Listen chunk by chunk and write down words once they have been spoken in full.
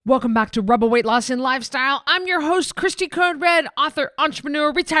Welcome back to Rebel Weight Loss and Lifestyle. I'm your host, Christy Code Red, author,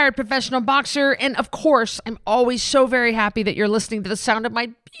 entrepreneur, retired professional boxer, and of course, I'm always so very happy that you're listening to the sound of my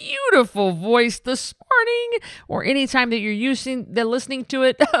beautiful voice this morning, or anytime that you're listening to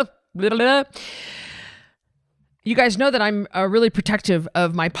it. You guys know that I'm really protective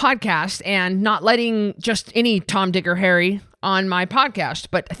of my podcast and not letting just any Tom, Dick, or Harry on my podcast,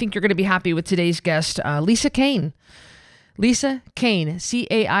 but I think you're going to be happy with today's guest, Lisa Cain. Lisa Cain,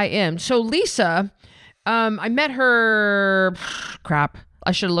 C-A-I-N. So Lisa, I met her,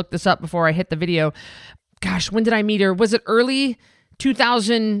 I should have looked this up before I hit the video. Gosh, when did I meet her? Was it early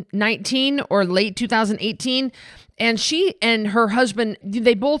 2019 or late 2018? And she and her husband,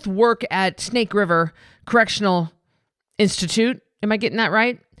 they both work at Snake River Correctional Institute. Am I getting that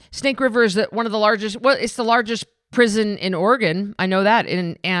right? Snake River is one of the largest, it's the largest prison in Oregon. I know that.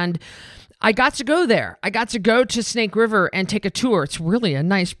 And I got to go there. I got to go to Snake River and take a tour. It's really a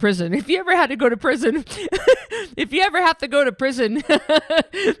nice prison. If you ever had to go to prison,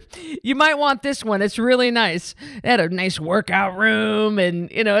 you might want this one. It's really nice. They had a nice workout room,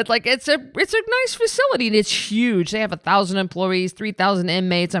 and it's a nice facility, and it's huge. They have 1,000 employees, 3,000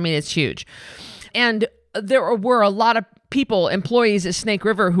 inmates. I mean, it's huge. And there were a lot of employees at Snake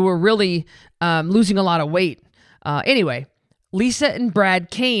River, who were really losing a lot of weight. Anyway, Lisa and Brad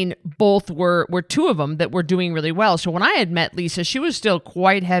Cain both were two of them that were doing really well. So when I had met Lisa, she was still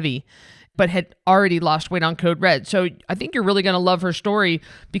quite heavy, but had already lost weight on Code Red. So I think you're really going to love her story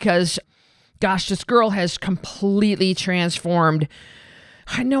because, gosh, this girl has completely transformed.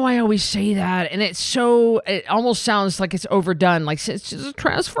 I know I always say that, and it almost sounds like it's overdone, like it's just a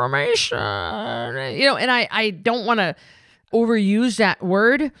transformation, and I don't want to overuse that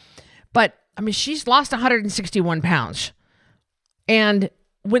word, but I mean, she's lost 161 pounds. And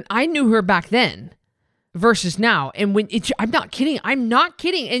when I knew her back then versus now, and I'm not kidding.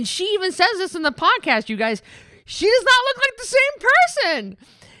 And she even says this in the podcast, you guys, she does not look like the same person.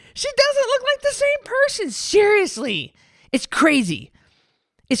 She doesn't look like the same person. Seriously. It's crazy.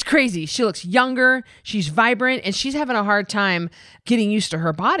 It's crazy. She looks younger. She's vibrant, and she's having a hard time getting used to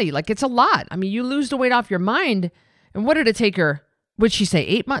her body. Like, it's a lot. I mean, you lose the weight off your mind. And what did it take her? Would she say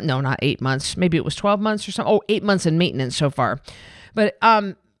 8 months? No, not 8 months. Maybe it was 12 months or something. 8 months in maintenance so far. But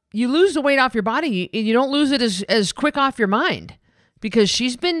you lose the weight off your body. You don't lose it as quick off your mind, because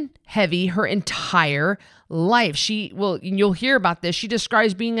she's been heavy her entire life. You'll hear about this. She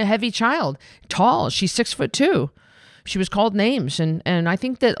describes being a heavy child, tall. She's 6'2". She was called names. And I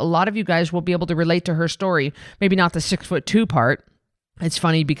think that a lot of you guys will be able to relate to her story. Maybe not the 6'2" part. It's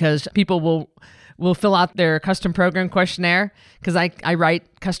funny because people will fill out their custom program questionnaire, because I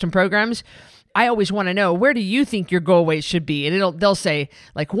write custom programs. I always want to know, where do you think your goal weight should be? And they'll say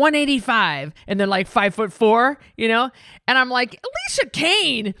like 185, and they're like 5'4", and I'm like, Lisa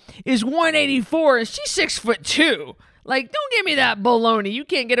Cain is 184 and she's 6'2". Like, don't give me that baloney. You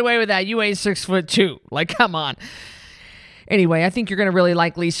can't get away with that. You ain't 6'2". Like, come on. Anyway, I think you're going to really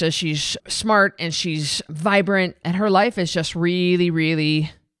like Lisa. She's smart and she's vibrant, and her life is just really,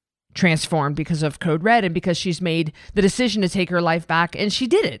 really transformed because of Code Red, and because she's made the decision to take her life back, and she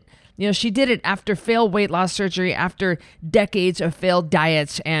did it. She did it after failed weight loss surgery, after decades of failed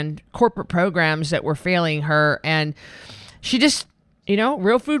diets and corporate programs that were failing her. And she just,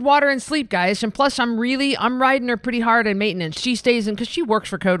 real food, water, and sleep, guys. And plus, I'm riding her pretty hard in maintenance. She stays in, because she works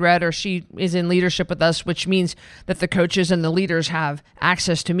for Code Red, or she is in leadership with us, which means that the coaches and the leaders have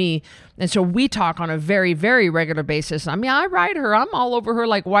access to me. And so we talk on a very, very regular basis. I mean, I ride her. I'm all over her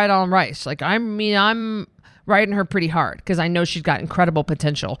like white on rice. Like, I'm riding her pretty hard, because I know she's got incredible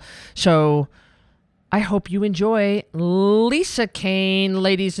potential. So I hope you enjoy Lisa Cain,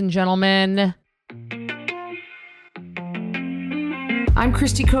 ladies and gentlemen. I'm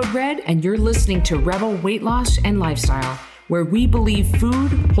Christy Code Red, and you're listening to Rebel Weight Loss and Lifestyle, where we believe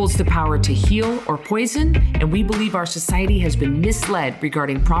food holds the power to heal or poison, and we believe our society has been misled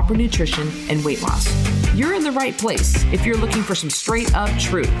regarding proper nutrition and weight loss. You're in the right place if you're looking for some straight up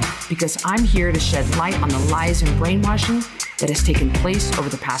truth, because I'm here to shed light on the lies and brainwashing that has taken place over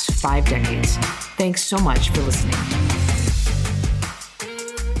the past 5 decades. Thanks so much for listening.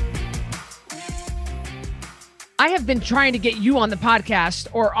 I have been trying to get you on the podcast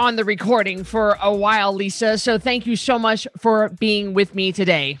or on the recording for a while, Lisa. So thank you so much for being with me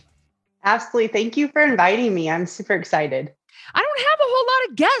today. Absolutely. Thank you for inviting me. I'm super excited. I don't have a whole lot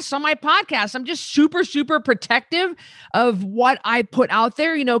of guests on my podcast. I'm just super, super protective of what I put out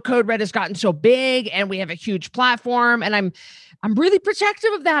there. Code Red has gotten so big, and we have a huge platform, and I'm really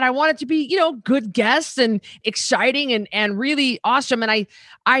protective of that. I want it to be, good guests and exciting and really awesome. And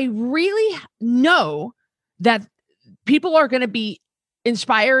I really know that people are going to be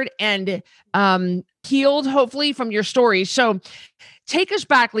inspired and healed, hopefully, from your story. So take us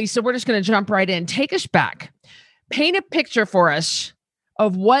back, Lisa. We're just going to jump right in. Take us back. Paint a picture for us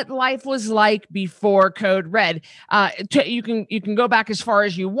of what life was like before Code Red. You can go back as far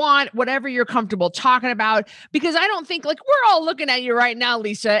as you want, whatever you're comfortable talking about, because I don't think, like, we're all looking at you right now,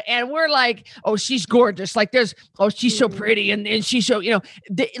 Lisa, and we're like, oh, she's gorgeous. Like oh, she's so pretty, and she's so,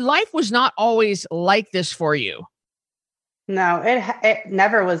 life was not always like this for you. No, it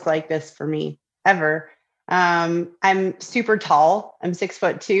never was like this for me, ever. I'm super tall. I'm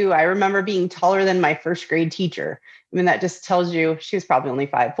 6'2". I remember being taller than my first grade teacher. I mean, that just tells you she was probably only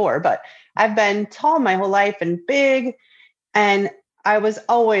 5'4", but I've been tall my whole life and big. And I was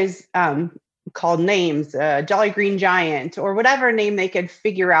always called names, Jolly Green Giant, or whatever name they could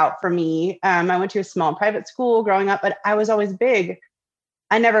figure out for me. I went to a small private school growing up, but I was always big.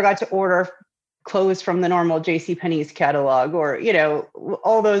 I never got to order clothes from the normal JCPenney's catalog, or,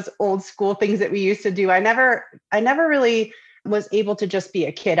 all those old school things that we used to do. I never really was able to just be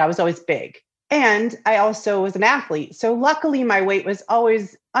a kid. I was always big. And I also was an athlete. So luckily my weight was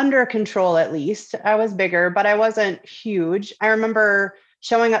always under control. At least I was bigger, but I wasn't huge. I remember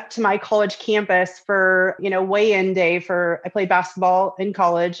showing up to my college campus for, weigh-in day I played basketball in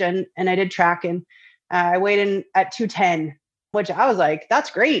college, and I did track, and I weighed in at 210. Which I was like, that's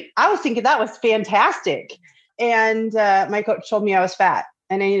great. I was thinking that was fantastic. And my coach told me I was fat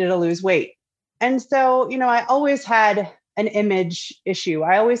and I needed to lose weight. And so, I always had an image issue.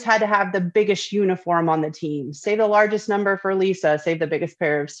 I always had to have the biggest uniform on the team, save the largest number for Lisa, save the biggest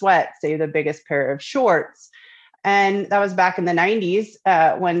pair of sweats, save the biggest pair of shorts. And that was back in the 90s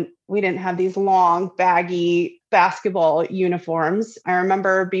when we didn't have these long, baggy basketball uniforms. I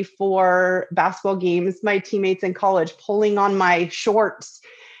remember before basketball games, my teammates in college pulling on my shorts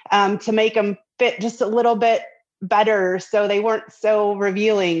to make them fit just a little bit better so they weren't so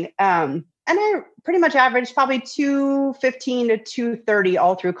revealing. And I pretty much averaged probably 215 to 230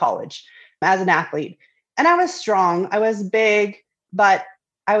 all through college as an athlete. And I was strong. I was big, but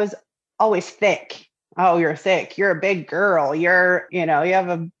I was always thick. Oh, you're thick. You're a big girl. You have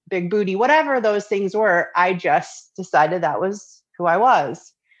a big booty, whatever those things were. I just decided that was who I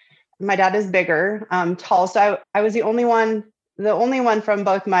was. My dad is bigger, tall. So I was the only one from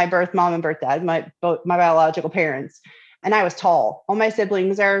both my birth mom and birth dad, my biological parents. And I was tall. All my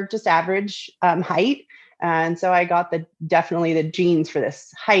siblings are just average height. And so I got definitely the genes for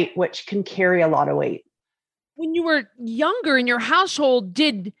this height, which can carry a lot of weight. When you were younger in your household,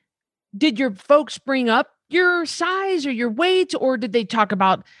 did your folks bring up your size or your weight, or did they talk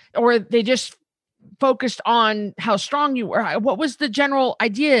about, or they just focused on how strong you were? What was the general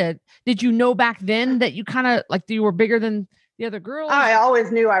idea? Did you know back then that you kind of like you were bigger than the other girls? I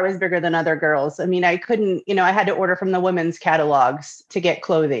always knew I was bigger than other girls. I mean, I couldn't, I had to order from the women's catalogs to get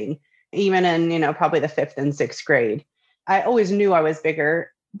clothing, even in, probably the 5th and 6th grade. I always knew I was bigger,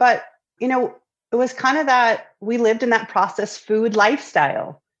 but, it was kind of that we lived in that processed food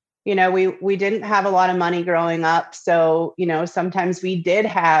lifestyle. We didn't have a lot of money growing up. So, sometimes we did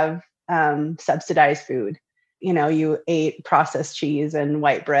have subsidized food. You ate processed cheese and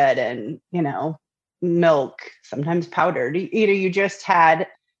white bread and, milk, sometimes powdered. You just had,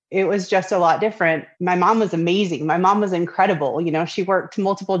 it was just a lot different. My mom was amazing. My mom was incredible. She worked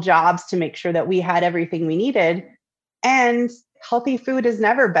multiple jobs to make sure that we had everything we needed. And healthy food has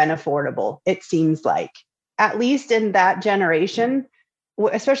never been affordable, it seems like, at least in that generation.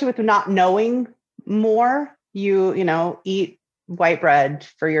 Especially with not knowing more, you eat white bread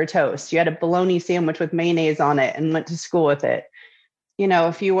for your toast. You had a bologna sandwich with mayonnaise on it and went to school with it.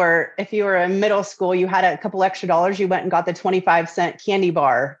 If you were in middle school, you had a couple extra dollars, you went and got the 25-cent candy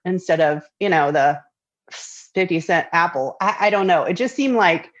bar instead of, the 50-cent apple. I don't know. It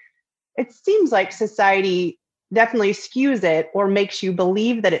seems like society definitely skews it or makes you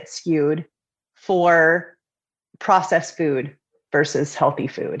believe that it's skewed for processed food versus healthy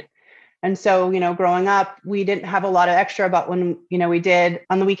food. And so, growing up, we didn't have a lot of extra, but when, we did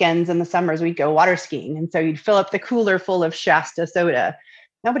on the weekends and the summers, we'd go water skiing. And so you'd fill up the cooler full of Shasta soda.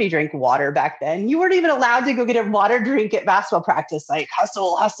 Nobody drank water back then. You weren't even allowed to go get a water drink at basketball practice, like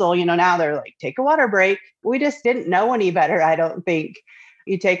hustle. Now they're like, take a water break. We just didn't know any better, I don't think.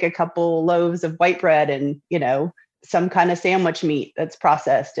 You take a couple loaves of white bread and, some kind of sandwich meat that's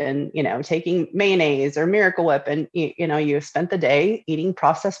processed and, taking mayonnaise or Miracle Whip, and, you spent the day eating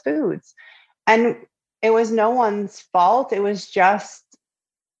processed foods. And it was no one's fault. It was just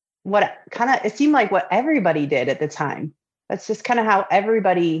it seemed like what everybody did at the time. That's just kind of how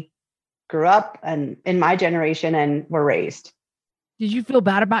everybody grew up and in my generation and were raised. Did you feel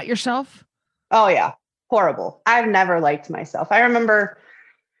bad about yourself? Oh yeah. horrible. I've never liked myself. I remember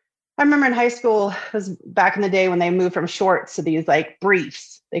in high school, it was back in the day when they moved from shorts to these like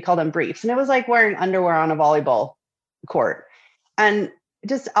briefs. They called them briefs. And it was like wearing underwear on a volleyball court. And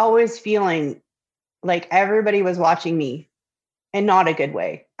just always feeling like everybody was watching me in not a good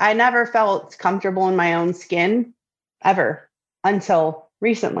way. I never felt comfortable in my own skin ever until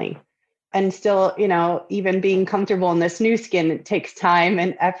recently. And still, even being comfortable in this new skin, it takes time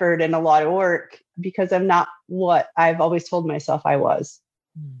and effort and a lot of work because I'm not what I've always told myself I was.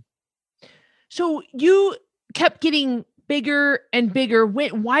 So you kept getting bigger and bigger.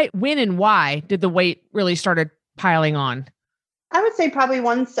 When and why did the weight really started piling on? I would say probably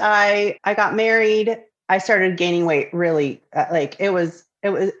once I got married, I started gaining weight really like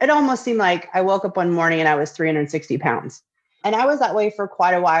it almost seemed like I woke up one morning and I was 360 pounds. And I was that way for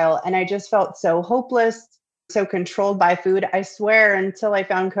quite a while. And I just felt so hopeless, so controlled by food. I swear until I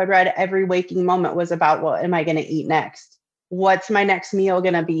found Code Red, every waking moment was about what am I going to eat next? What's my next meal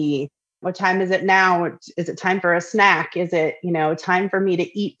going to be? What time is it now? Is it time for a snack? Is it, time for me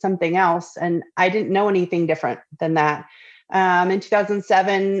to eat something else? And I didn't know anything different than that. In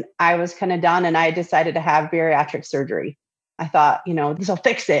 2007, I was kind of done and I decided to have bariatric surgery. I thought, this will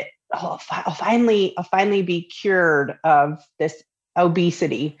fix it. I'll finally be cured of this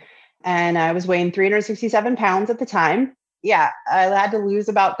obesity. And I was weighing 367 pounds at the time. Yeah, I had to lose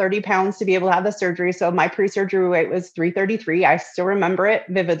about 30 pounds to be able to have the surgery. So my pre-surgery weight was 333. I still remember it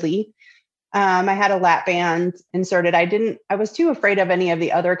vividly. I had a lap band inserted. I was too afraid of any of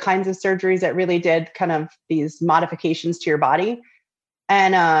the other kinds of surgeries that really did kind of these modifications to your body.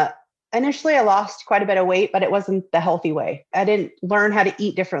 And initially I lost quite a bit of weight, but it wasn't the healthy way. I didn't learn how to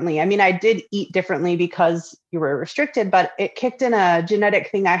eat differently. I mean, I did eat differently because you were restricted, but it kicked in a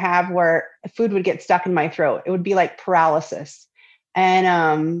genetic thing I have where food would get stuck in my throat. It would be like paralysis.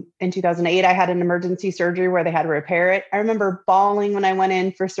 And in 2008, I had an emergency surgery where they had to repair it. I remember bawling when I went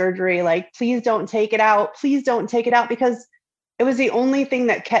in for surgery, like, please don't take it out. Please don't take it out, because it was the only thing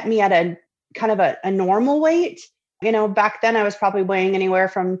that kept me at a kind of a normal weight. Back then I was probably weighing anywhere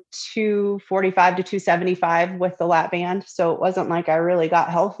from 245 to 275 with the lap band. So it wasn't like I really got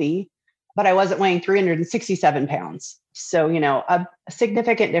healthy, but I wasn't weighing 367 pounds. So, a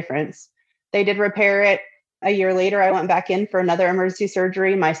significant difference. They did repair it. A year later, I went back in for another emergency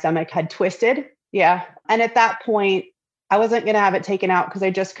surgery. My stomach had twisted. Yeah. And at that point, I wasn't going to have it taken out because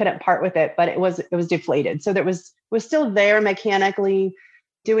I just couldn't part with it, but it was deflated. So there was still there mechanically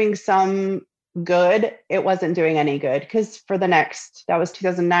doing some good. It wasn't doing any good because that was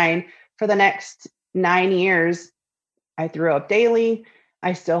 2009. For the next 9 years, I threw up daily.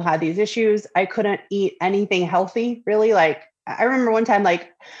 I still had these issues. I couldn't eat anything healthy, really. Like, I remember one time,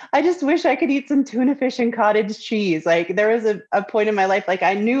 like, I just wish I could eat some tuna fish and cottage cheese. Like, there was a point in my life, like,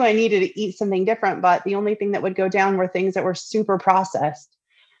 I knew I needed to eat something different, but the only thing that would go down were things that were super processed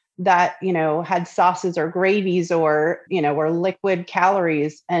that, had sauces or gravies or, were liquid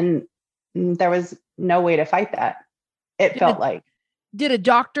calories. And there was no way to fight that. Did a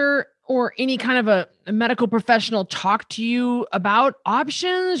doctor or any kind of a medical professional talk to you about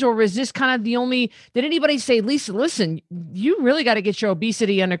options, or was this kind of did anybody say, Lisa, listen, you really got to get your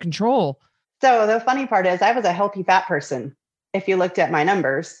obesity under control? So the funny part is I was a healthy fat person. If you looked at my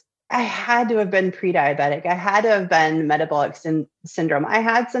numbers, I had to have been pre-diabetic. I had to have been metabolic syndrome. I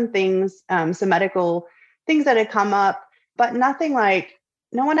had some things, some medical things that had come up, but nothing like,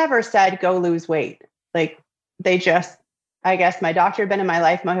 no one ever said, go lose weight. Like, I guess my doctor had been in my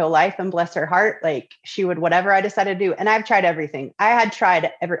life my whole life, and bless her heart, like, she would, whatever I decided to do. And I've tried everything. I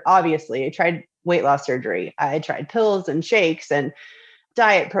tried weight loss surgery. I tried pills and shakes and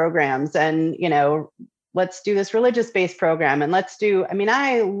diet programs and, let's do this religious-based program. And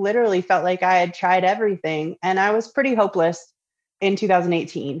I literally felt like I had tried everything, and I was pretty hopeless in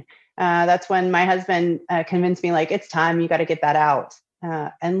 2018. That's when my husband convinced me, like, it's time, you got to get that out.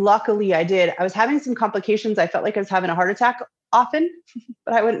 And luckily I did. I was having some complications. I felt like I was having a heart attack often,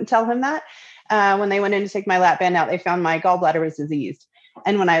 but I wouldn't tell him that. When they went in to take my lap band out, they found my gallbladder was diseased.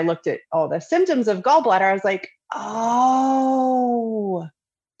 And when I looked at all the symptoms of gallbladder, I was like, oh,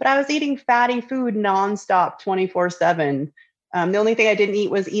 but I was eating fatty food nonstop 24/7. The only thing I didn't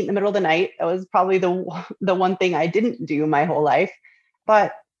eat was eat in the middle of the night. That was probably the one thing I didn't do my whole life.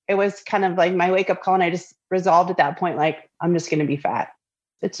 But it was kind of like my wake up call. And I just resolved at that point, like, I'm just going to be fat.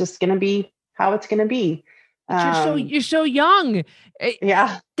 It's just going to be how it's going to be. You're so young.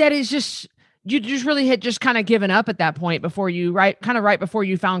 Yeah. That is just, you just really had just kind of given up at that point right before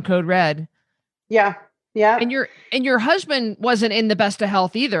you found Code Red. Yeah. Yeah. And your husband wasn't in the best of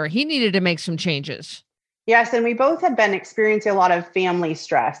health either. He needed to make some changes. Yes, and we both had been experiencing a lot of family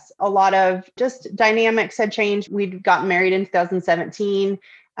stress. A lot of just dynamics had changed. We'd gotten married in 2017.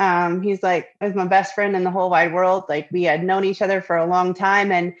 He's like, was my best friend in the whole wide world. Like we had known each other for a long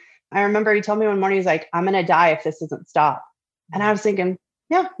time. And I remember he told me one morning, he's like, I'm going to die if this doesn't stop. And I was thinking,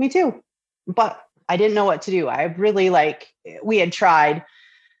 yeah, me too. But I didn't know what to do. I really we had tried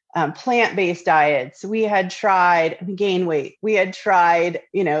plant-based diets. We had tried gain weight. We had tried,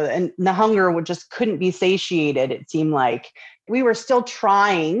 and the hunger would just couldn't be satiated. It seemed like we were still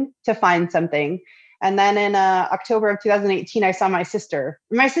trying to find something. And then in October of 2018, I saw my sister.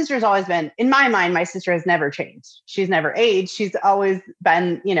 My sister's always been, in my mind, my sister has never changed. She's never aged. She's always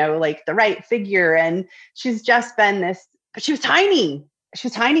been, like the right figure. And she's just been this, but she was tiny. She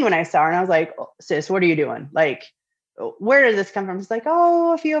was tiny when I saw her. And I was like, oh, sis, what are you doing? Like, where did this come from? It's like,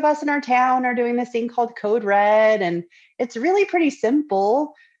 oh, a few of us in our town are doing this thing called Code Red. And it's really pretty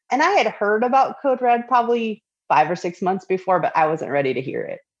simple. And I had heard about Code Red probably 5 or 6 months before, but I wasn't ready to hear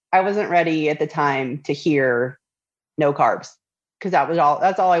it. I wasn't ready at the time to hear no carbs because that's all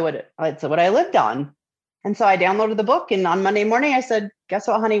that's what I lived on. And so I downloaded the book. And on Monday morning, I said, guess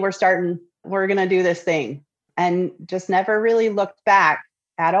what, honey, we're going to do this thing. And just never really looked back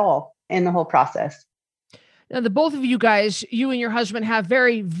at all in the whole process. Now, the both of you guys, you and your husband, have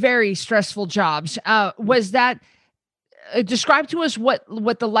very, very stressful jobs. Was that describe to us what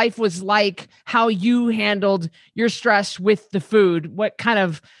the life was like, how you handled your stress with the food? What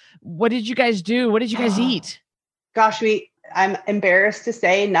did you guys do? What did you guys eat? Gosh, I'm embarrassed to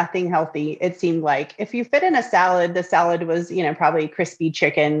say nothing healthy. It seemed like if you fit in a salad, the salad was, probably crispy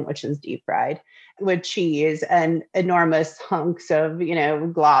chicken, which is deep fried, with cheese and enormous hunks of,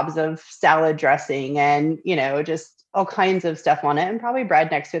 globs of salad dressing and, just all kinds of stuff on it and probably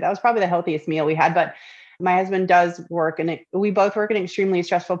bread next to it. That was probably the healthiest meal we had. But my husband does work and we both work in an extremely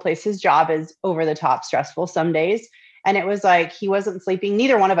stressful place. His job is over the top stressful some days. And it was like, he wasn't sleeping.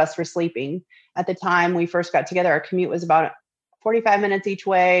 Neither one of us were sleeping. At the time we first got together, our commute was about 45 minutes each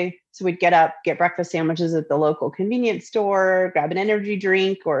way. So we'd get up, get breakfast sandwiches at the local convenience store, grab an energy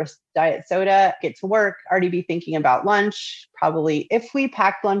drink or a diet soda, get to work, already be thinking about lunch. Probably if we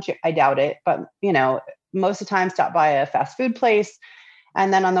packed lunch, I doubt it. But, most of the time stop by a fast food place.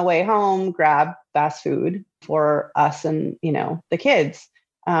 And then on the way home, grab fast food for us and, the kids.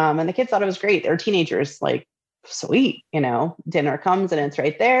 And the kids thought it was great. They're teenagers, like, sweet, dinner comes and it's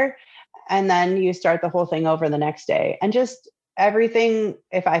right there. And then you start the whole thing over the next day and just everything.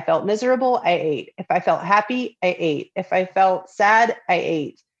 If I felt miserable, I ate. If I felt happy, I ate. If I felt sad, I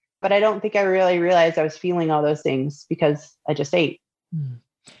ate. But I don't think I really realized I was feeling all those things because I just ate.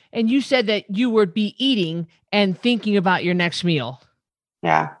 And you said that you would be eating and thinking about your next meal.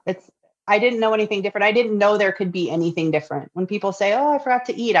 Yeah, I didn't know anything different. I didn't know there could be anything different. When people say, oh, I forgot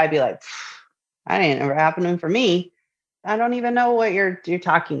to eat, I'd be like, that ain't never happening for me. I don't even know what you're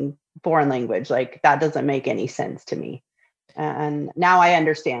talking foreign language. Like that doesn't make any sense to me. And now I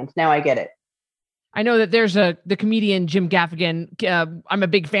understand. Now I get it. I know that there's the comedian Jim Gaffigan I'm a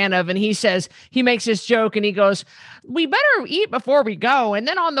big fan of, and he makes this joke and he goes, we better eat before we go. And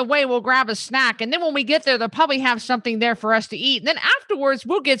then on the way, we'll grab a snack. And then when we get there, they'll probably have something there for us to eat. And then afterwards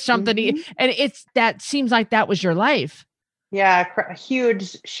we'll get something to eat. And that seems like that was your life. Yeah.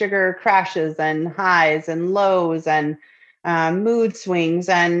 Huge sugar crashes and highs and lows and mood swings.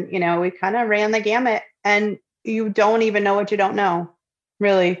 And, we kind of ran the gamut and you don't even know what you don't know,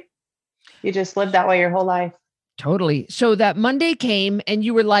 really. You just live that way your whole life. Totally. So that Monday came and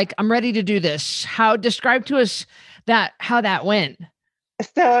you were like, I'm ready to do this. Describe to us how that went.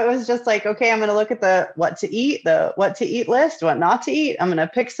 So it was just like, okay, I'm going to look at the what to eat list, what not to eat. I'm going to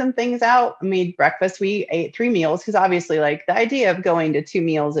pick some things out. I mean, breakfast, we ate 3 meals because obviously like the idea of going to 2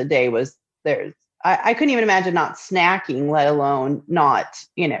 meals a day was there. I couldn't even imagine not snacking, let alone not,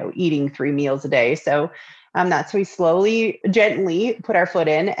 eating 3 meals a day. So that's we slowly, gently put our foot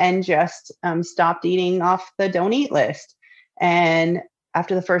in and just stopped eating off the don't eat list. And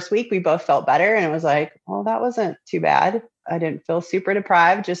after the first week, we both felt better. And it was like, well, that wasn't too bad. I didn't feel super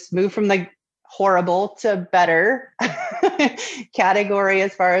deprived, just moved from the horrible to better category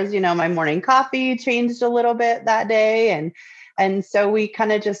as far as, my morning coffee changed a little bit that day. And so we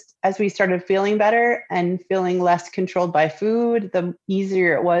kind of just, as we started feeling better and feeling less controlled by food, the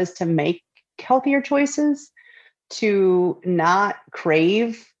easier it was to make healthier choices, to not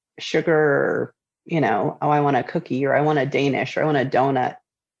crave sugar, oh, I want a cookie or I want a Danish or I want a donut.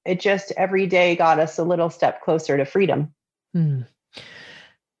 It just every day got us a little step closer to freedom.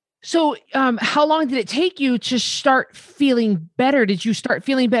 So how long did it take you to start feeling better? Did you start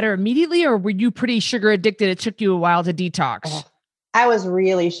feeling better immediately or were you pretty sugar addicted? It took you a while to detox. I was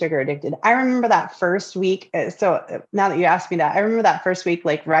really sugar addicted. I remember that first week. Now that you asked me that, I remember that first week,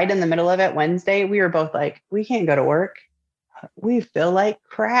 like right in the middle of it, Wednesday, we were both like, we can't go to work. We feel like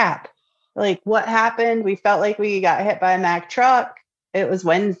crap. Like, what happened? We felt like we got hit by a Mack truck. It was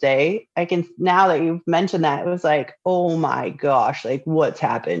Wednesday. Now that you've mentioned that, it was like, oh my gosh, like what's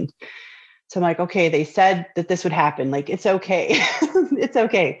happened? So I'm like, okay, they said that this would happen. Like, it's okay. It's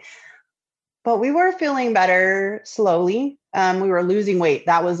okay. But we were feeling better slowly. We were losing weight.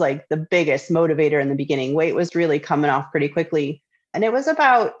 That was like the biggest motivator in the beginning. Weight was really coming off pretty quickly. And it was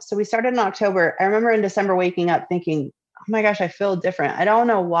so we started in October. I remember in December waking up thinking, oh my gosh, I feel different. I don't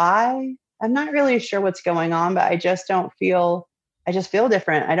know why. I'm not really sure what's going on, but I just feel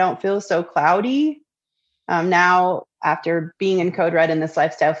different. I don't feel so cloudy. Now, after being in Code Red in this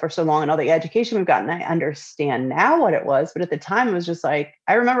lifestyle for so long and all the education we've gotten, I understand now what it was. But at the time, it was just like,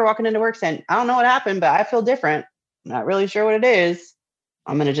 I remember walking into work saying, I don't know what happened, but I feel different. I'm not really sure what it is.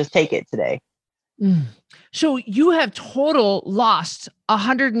 I'm going to just take it today. Mm. So you have total lost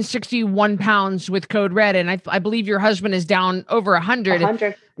 161 pounds with Code Red. And I believe your husband is down over 100.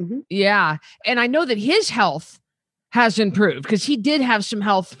 100. Mm-hmm. Yeah. And I know that his health has improved because he did have some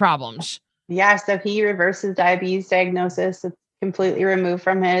health problems. Yeah. So he reversed his diabetes diagnosis. It's completely removed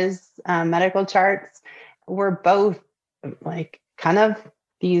from his medical charts. We're both like kind of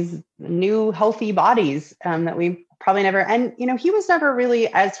these new healthy bodies that we probably never, and, he was never really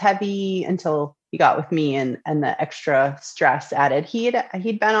as heavy until he got with me and the extra stress added. He'd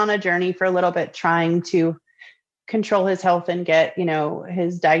been on a journey for a little bit trying to control his health and get,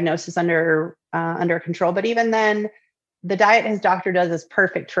 his diagnosis under control. But even then, the diet his doctor does is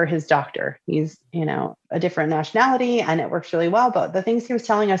perfect for his doctor. He's, a different nationality and it works really well. But the things he was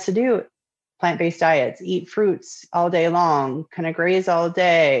telling us to do, plant-based diets, eat fruits all day long, kind of graze all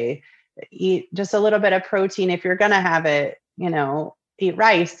day, eat just a little bit of protein if you're going to have it, eat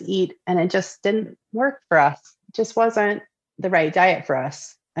rice, and it just didn't work for us. It just wasn't the right diet for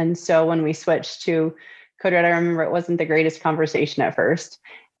us. And so when we switched to Code Red, I remember it wasn't the greatest conversation at first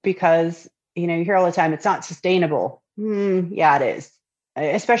because, you hear all the time, it's not sustainable. Yeah, it is.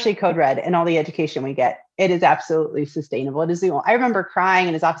 Especially Code Red and all the education we get. It is absolutely sustainable. I remember crying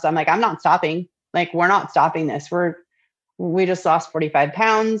in his office. I'm like, I'm not stopping. Like, we're not stopping this. We just lost 45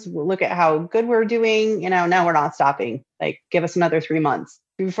 pounds. Look at how good we're doing. No, we're not stopping. Like, give us another 3 months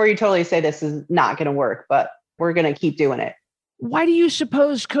before you totally say this is not going to work, but we're going to keep doing it. Why do you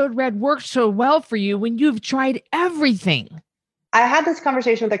suppose Code Red worked so well for you when you've tried everything? I had this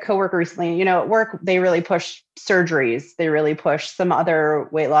conversation with a coworker recently. At work, they really push surgeries. They really push some other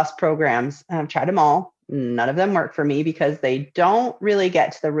weight loss programs. I've tried them all. None of them work for me because they don't really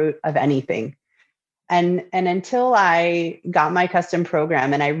get to the root of anything. And until I got my custom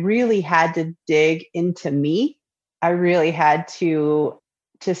program and I really had to dig into me, I really had to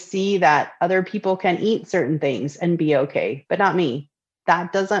see that other people can eat certain things and be okay, but not me.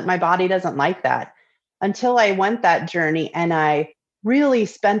 My body doesn't like that. Until I went that journey and I really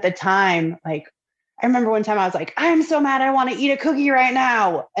spent the time, like, I remember one time I was like, I'm so mad, I want to eat a cookie right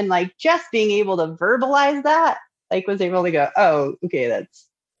now. And like, just being able to verbalize that, like, was able to go, oh, okay,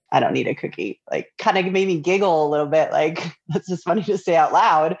 I don't need a cookie. Like, kind of made me giggle a little bit. Like, that's just funny to say out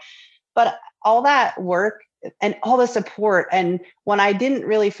loud. But all that work and all the support. And when I didn't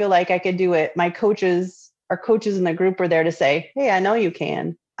really feel like I could do it, our coaches in the group were there to say, hey, I know you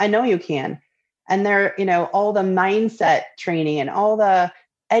can. I know you can. And they're, all the mindset training and all the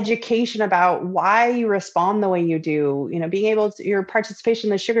education about why you respond the way you do, being able to, your participation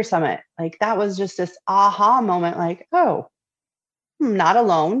in the Sugar Summit, like that was just this aha moment, like, oh, I'm not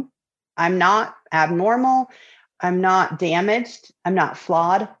alone. I'm not abnormal. I'm not damaged. I'm not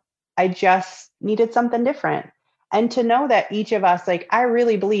flawed. I just needed something different. And to know that each of us, like, I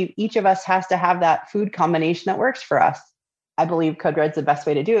really believe each of us has to have that food combination that works for us. I believe Code Red's the best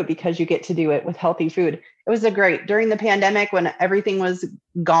way to do it because you get to do it with healthy food. It was during the pandemic when everything was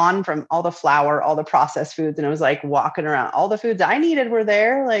gone from all the flour, all the processed foods, and it was like walking around. All the foods I needed were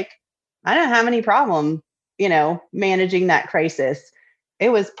there. Like, I didn't have any problem, managing that crisis. It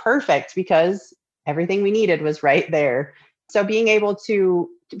was perfect because everything we needed was right there. So being able to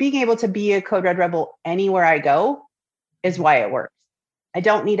be a Code Red Rebel anywhere I go is why it works. I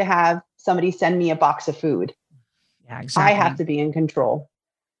don't need to have somebody send me a box of food. Yeah, exactly. I have to be in control.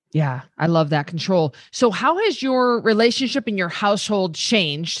 Yeah, I love that control. So how has your relationship in your household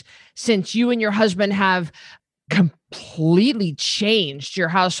changed since you and your husband have completely changed your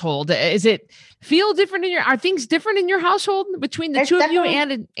household? Is it feel different are things different in your household between the two of you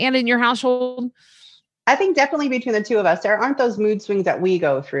and in your household? I think definitely between the two of us, there aren't those mood swings that we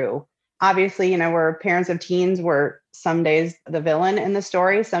go through. obviously, we're parents of teens. We're some days the villain in the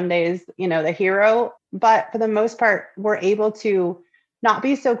story, some days, the hero. But for the most part, we're able to not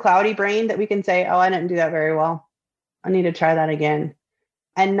be so cloudy brained that we can say, oh, I didn't do that very well. I need to try that again.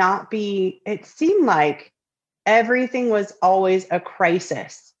 And not be, it seemed like everything was always a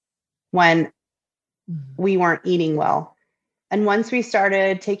crisis when we weren't eating well. And once we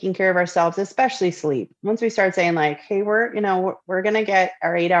started taking care of ourselves, especially sleep, once we started saying like, hey, we're going to get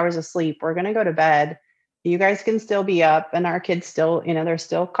our 8 hours of sleep. We're going to go to bed. You guys can still be up, and our kids still, they're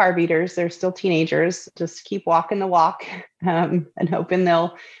still carb eaters. They're still teenagers. Just keep walking the walk, and hoping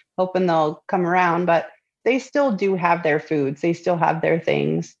they'll come around. But they still do have their foods. They still have their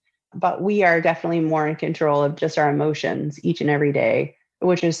things. But we are definitely more in control of just our emotions each and every day,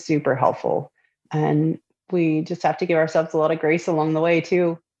 which is super helpful. And we just have to give ourselves a lot of grace along the way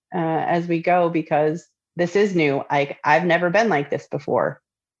too, as we go, because this is new. I've never been like this before.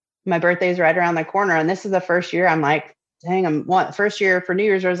 My birthday's right around the corner, and this is the first year I'm like, dang, first year for New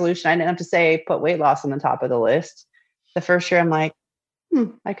Year's resolution. I didn't have to say put weight loss on the top of the list. The first year I'm like,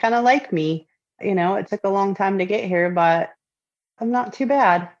 I kind of like me. It took a long time to get here, but I'm not too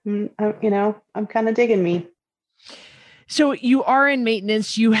bad. I'm kind of digging me. So you are in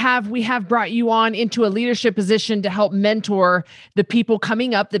maintenance. We have brought you on into a leadership position to help mentor the people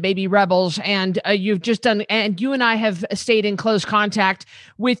coming up, the baby rebels. And you've just done, and you and I have stayed in close contact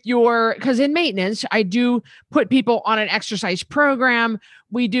with because in maintenance, I do put people on an exercise program.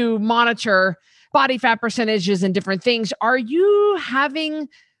 We do monitor body fat percentages and different things. Are you having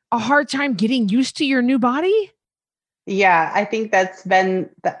a hard time getting used to your new body? Yeah, I think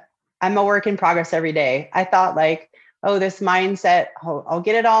I'm a work in progress every day. I thought like, oh, this mindset, I'll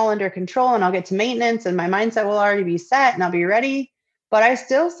get it all under control and I'll get to maintenance and my mindset will already be set and I'll be ready. But I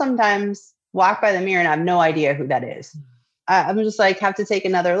still sometimes walk by the mirror and I have no idea who that is. I'm just like, have to take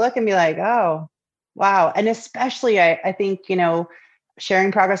another look and be like, oh, wow. And especially I think,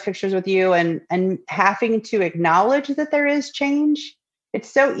 sharing progress pictures with you and having to acknowledge that there is change. It's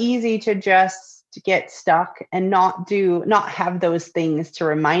so easy to just get stuck and not have those things to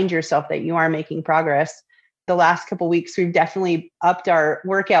remind yourself that you are making progress. The last couple of weeks, we've definitely upped our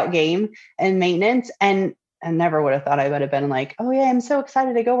workout game and maintenance. And I never would have thought I would have been like, oh yeah, I'm so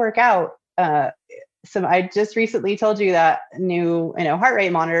excited to go work out. So I just recently told you that new, heart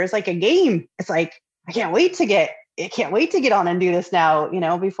rate monitor is like a game. It's like, I can't wait to get on and do this now.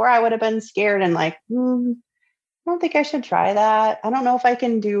 Before I would have been scared and like, I don't think I should try that. I don't know if I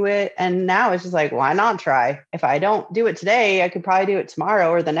can do it. And now it's just like, why not try? If I don't do it today, I could probably do it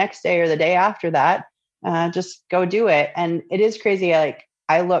tomorrow or the next day or the day after that. Just go do it. And it is crazy. Like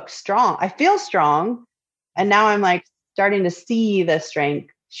I look strong. I feel strong. And now I'm like starting to see the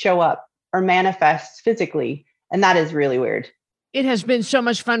strength show up or manifest physically. And that is really weird. It has been so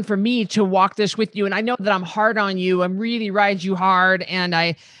much fun for me to walk this with you. And I know that I'm hard on you. I'm really ride you hard.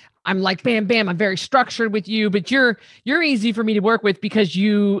 And I'm like, bam, bam. I'm very structured with you, but you're easy for me to work with because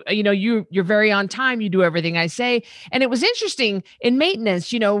you're very on time. You do everything I say. And it was interesting in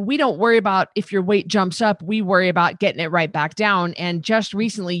maintenance, we don't worry about if your weight jumps up. We worry about getting it right back down. And just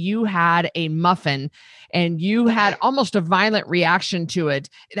recently you had a muffin and you had almost a violent reaction to it.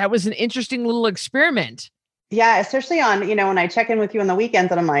 That was an interesting little experiment. Yeah. Especially on, when I check in with you on the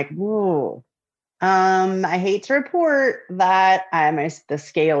weekends and I'm like, whoa. I hate to report that the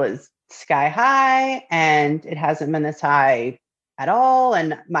scale is sky high and it hasn't been this high at all.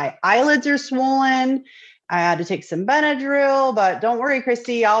 And my eyelids are swollen. I had to take some Benadryl, but don't worry,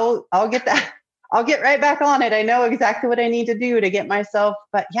 Christy, I'll get that. I'll get right back on it. I know exactly what I need to do to get myself.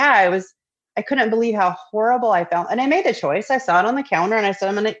 But yeah, I couldn't believe how horrible I felt. And I made the choice. I saw it on the counter and I said,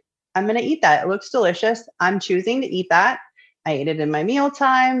 I'm going to eat that. It looks delicious. I'm choosing to eat that. I ate it in my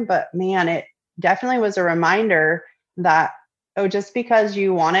mealtime, but man, it definitely was a reminder that, just because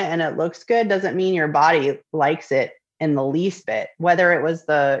you want it and it looks good doesn't mean your body likes it in the least bit, whether it was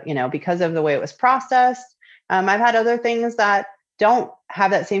because of the way it was processed. I've had other things that don't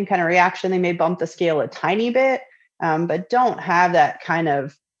have that same kind of reaction. They may bump the scale a tiny bit, but don't have that kind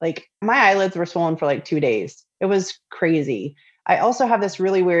of like, my eyelids were swollen for like 2 days. It was crazy. I also have this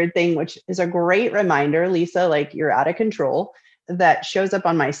really weird thing, which is a great reminder, Lisa, like you're out of control, that shows up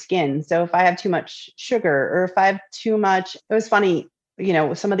on my skin. So if I have too much sugar or if I have too much, it was funny,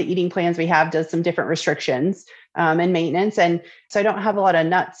 some of the eating plans we have does some different restrictions and maintenance. And so I don't have a lot of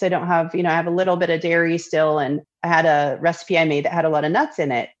nuts. I don't have, I have a little bit of dairy still. And I had a recipe I made that had a lot of nuts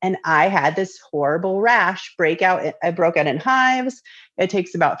in it. And I had this horrible rash breakout. I broke out in hives. It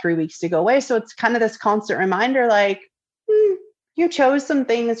takes about 3 weeks to go away. So it's kind of this constant reminder, like, you chose some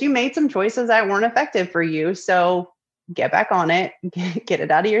things, you made some choices that weren't effective for you. So get back on it, get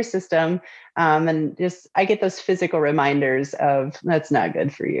it out of your system. And just, I get those physical reminders of that's not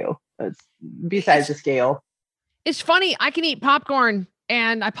good for you. That's besides the scale. It's funny. I can eat popcorn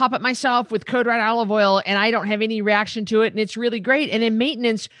and I pop it myself with Code Red olive oil and I don't have any reaction to it. And it's really great. And in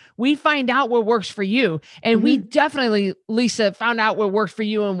maintenance, we find out what works for you. And we definitely, Lisa, found out what worked for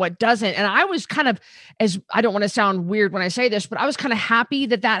you and what doesn't. And I was kind of, as I don't want to sound weird when I say this, but I was kind of happy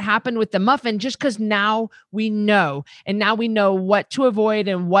that that happened with the muffin just because now we know. And now we know what to avoid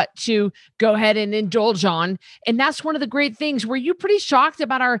and what to go ahead and indulge on. And that's one of the great things. Were you pretty shocked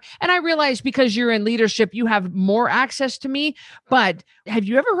about and I realize because you're in leadership, you have more access to me, but have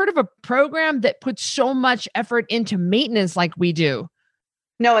you ever heard of a program that puts so much effort into maintenance like we do?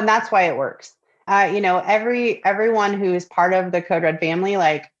 No, and that's why it works. Everyone who is part of the Code Red family,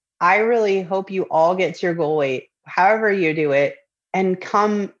 like, I really hope you all get to your goal weight, however you do it, and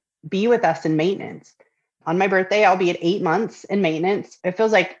come be with us in maintenance. On my birthday, I'll be at 8 months in maintenance. It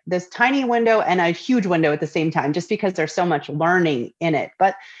feels like this tiny window and a huge window at the same time, just because there's so much learning in it.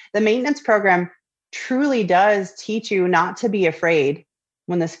 But the maintenance program truly does teach you not to be afraid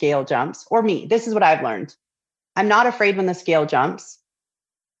when the scale jumps. Or me, this is what I've learned. I'm not afraid when the scale jumps.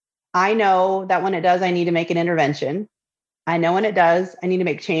 I know that when it does, I need to make an intervention. I know when it does, I need to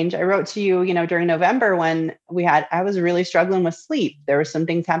make change. I wrote to you, during November when I was really struggling with sleep. There were some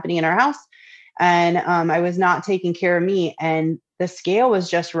things happening in our house and I was not taking care of me. And the scale was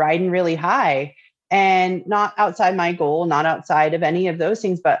just riding really high and not outside my goal, not outside of any of those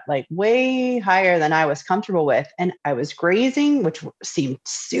things, but like way higher than I was comfortable with. And I was grazing, which seemed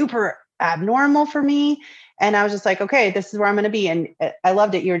super abnormal for me. And I was just like, okay, this is where I'm going to be. And I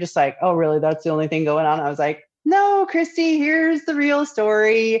loved it. You were just like, oh, really? That's the only thing going on. I was like, no, Christy, here's the real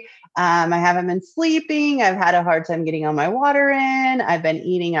story. I haven't been sleeping. I've had a hard time getting all my water in. I've been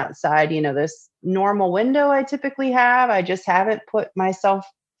eating outside, this normal window I typically have. I just haven't put myself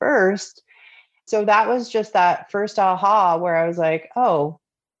first. So that was just that first aha where I was like, oh,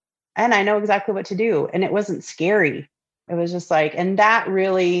 and I know exactly what to do. And it wasn't scary. It was just like, and that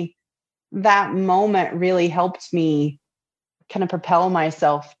moment really helped me kind of propel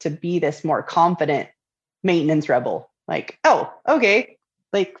myself to be this more confident maintenance rebel. Like, oh, okay.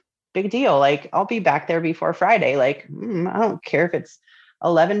 Like, big deal. Like, I'll be back there before Friday. Like, I don't care if it's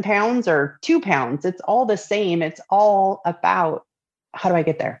 11 pounds or 2 pounds. It's all the same. It's all about how do I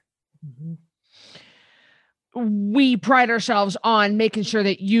get there? We pride ourselves on making sure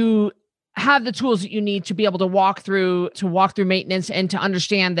that you have the tools that you need to be able to walk through maintenance and to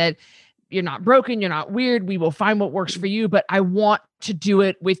understand that you're not broken, you're not weird. We will find what works for you, but I want to do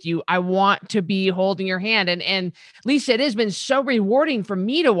it with you. I want to be holding your hand. And Lisa, it has been so rewarding for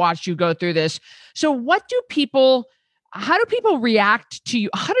me to watch you go through this. So how do people react to you?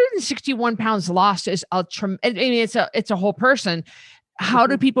 161 pounds lost is it's a whole person. How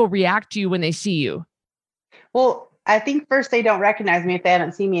do people react to you when they see you? Well, I think first they don't recognize me if they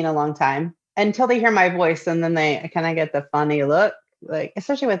haven't seen me in a long time until they hear my voice. And then they kind of get the funny look, like,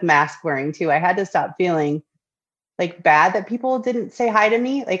 especially with mask wearing too. I had to stop feeling like bad that people didn't say hi to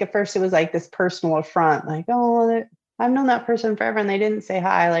me. Like at first it was like this personal affront, like, oh, I've known that person forever and they didn't say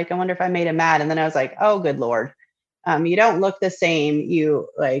hi. Like, I wonder if I made him mad. And then I was like, oh, good Lord. You don't look the same. You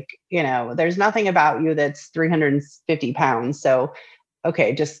there's nothing about you that's 350 pounds. So,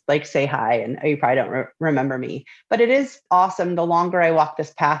 okay, just like say hi and you probably don't remember me. But it is awesome. The longer I walk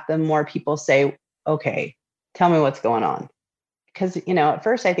this path, the more people say, okay, tell me what's going on. Because, at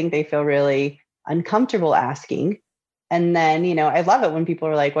first I think they feel really uncomfortable asking. And then, I love it when people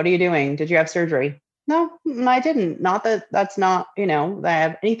are like, what are you doing? Did you have surgery? No, I didn't. Not that that's not, that I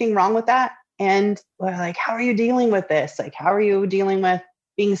have anything wrong with that. And like, how are you dealing with this? Like, how are you dealing with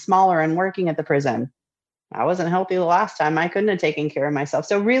being smaller and working at the prison? I wasn't healthy the last time. I couldn't have taken care of myself.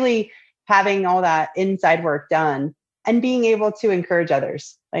 So really having all that inside work done and being able to encourage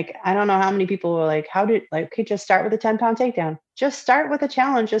others. Like, I don't know how many people were like, okay, just start with a 10-pound takedown. Just start with a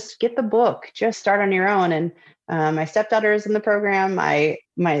challenge. Just get the book. Just start on your own. And my stepdaughter is in the program. My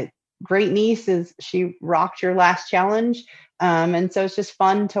great niece she rocked your last challenge. And so it's just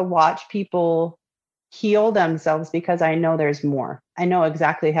fun to watch people heal themselves because I know there's more. I know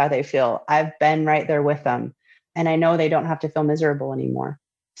exactly how they feel. I've been right there with them and I know they don't have to feel miserable anymore.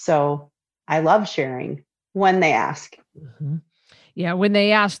 So I love sharing when they ask. Mm-hmm. Yeah. When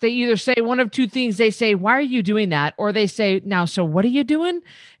they ask, they either say one of two things. They say, why are you doing that? Or they say, now, so what are you doing?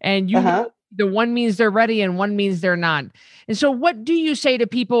 And know, the one means they're ready and one means they're not. And so what do you say to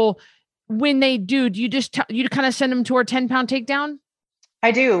people when they do? Do you just, you kind of send them to our 10-pound takedown?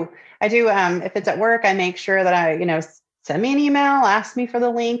 I do. If it's at work, I make sure that I, send me an email, ask me for the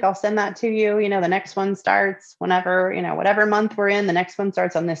link. I'll send that to you. The next one starts whenever, whatever month we're in, the next one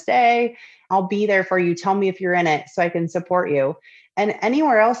starts on this day. I'll be there for you. Tell me if you're in it so I can support you. And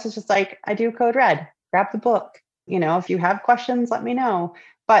anywhere else, it's just like, I do Code Red, grab the book. If you have questions, let me know.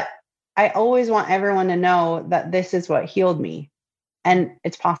 But I always want everyone to know that this is what healed me and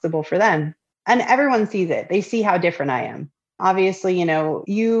it's possible for them. And everyone sees it. They see how different I am. Obviously,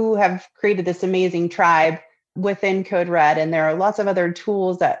 you have created this amazing tribe within Code Red, and there are lots of other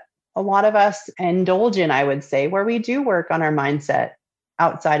tools that a lot of us indulge in, I would say, where we do work on our mindset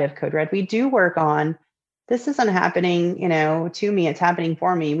outside of Code Red. We do work on, this isn't happening, to me, it's happening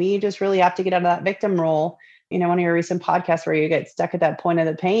for me. We just really have to get out of that victim role. One of your recent podcasts where you get stuck at that point of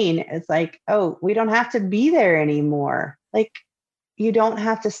the pain, it's like, oh, we don't have to be there anymore. Like, you don't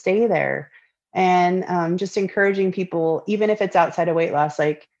have to stay there. And just encouraging people, even if it's outside of weight loss,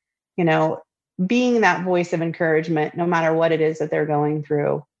 like, being that voice of encouragement, no matter what it is that they're going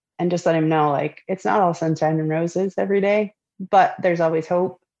through, and just let them know, like, it's not all sunshine and roses every day, but there's always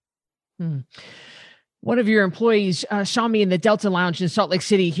hope. One of your employees saw me in the Delta Lounge in Salt Lake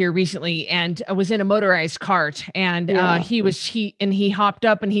City here recently, and was in a motorized cart. And he hopped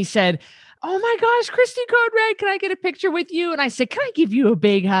up and he said, "Oh my gosh, Christy Code Red, can I get a picture with you?" And I said, "Can I give you a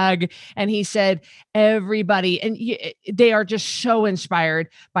big hug?" And he said, "Everybody," and they are just so inspired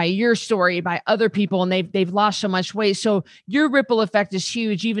by your story, by other people, and they've lost so much weight. So your ripple effect is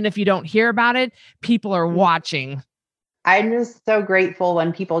huge. Even if you don't hear about it, people are watching. I'm just so grateful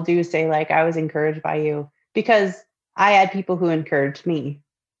when people do say, like, I was encouraged by you, because I had people who encouraged me.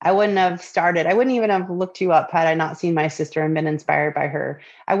 I wouldn't even have looked you up had I not seen my sister and been inspired by her.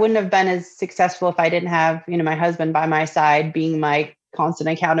 I wouldn't have been as successful if I didn't have, my husband by my side being my constant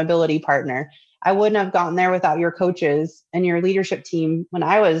accountability partner. I wouldn't have gotten there without your coaches and your leadership team when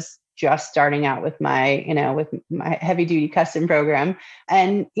I was just starting out with my heavy duty custom program.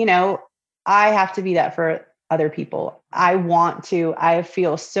 And, I have to be that for other people. I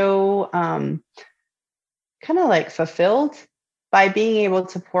feel so kind of like fulfilled by being able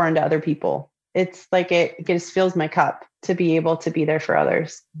to pour into other people. It's like it just fills my cup to be able to be there for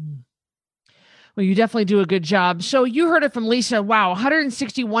others. Well, you definitely do a good job. So you heard it from Lisa. Wow,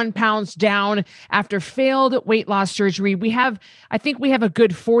 161 pounds down after failed weight loss surgery. I think we have a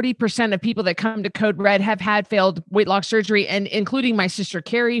good 40% of people that come to Code Red have had failed weight loss surgery, and including my sister,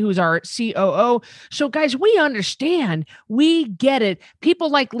 Carrie, who's our COO. So guys, we understand. We get it. People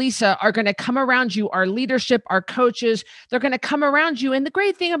like Lisa are going to come around you, our leadership, our coaches, they're going to come around you. And the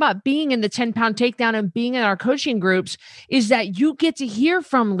great thing about being in the 10-pound takedown and being in our coaching groups is that you get to hear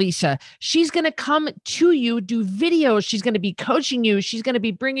from Lisa. She's going to come to you, do videos. She's going to be coaching you. She's going to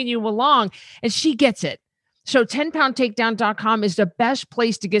be bringing you along, and she gets it. So 10poundtakedown.com is the best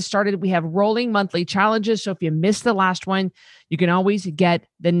place to get started. We have rolling monthly challenges. So if you missed the last one, you can always get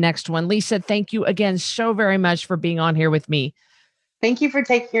the next one. Lisa, thank you again so very much for being on here with me. Thank you for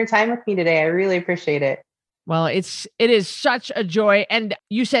taking your time with me today. I really appreciate it. Well, it is such a joy. And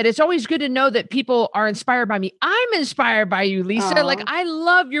you said it's always good to know that people are inspired by me. I'm inspired by you, Lisa. Aww. Like, I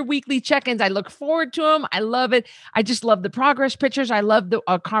love your weekly check-ins. I look forward to them. I love it. I just love the progress pictures. I love the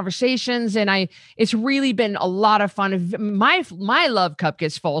conversations. And it's really been a lot of fun. My love cup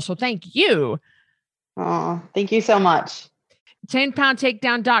gets full. So thank you. Oh, thank you so much.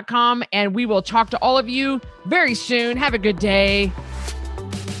 10poundtakedown.com. And we will talk to all of you very soon. Have a good day.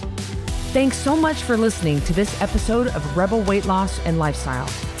 Thanks so much for listening to this episode of Rebel Weight Loss and Lifestyle.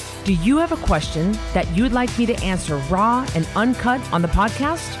 Do you have a question that you'd like me to answer raw and uncut on the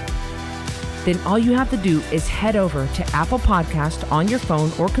podcast? Then all you have to do is head over to Apple Podcast on your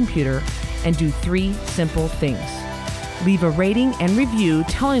phone or computer and do 3 simple things. Leave a rating and review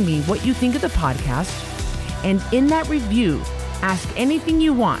telling me what you think of the podcast. And in that review, ask anything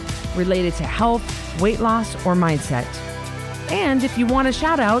you want related to health, weight loss, or mindset. And if you want a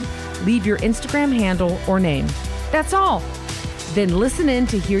shout out, leave your Instagram handle or name. That's all. Then listen in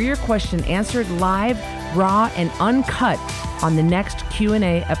to hear your question answered live, raw, and uncut on the next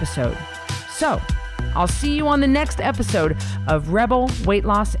Q&A episode. So, I'll see you on the next episode of Rebel Weight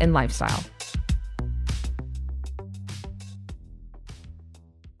Loss and Lifestyle.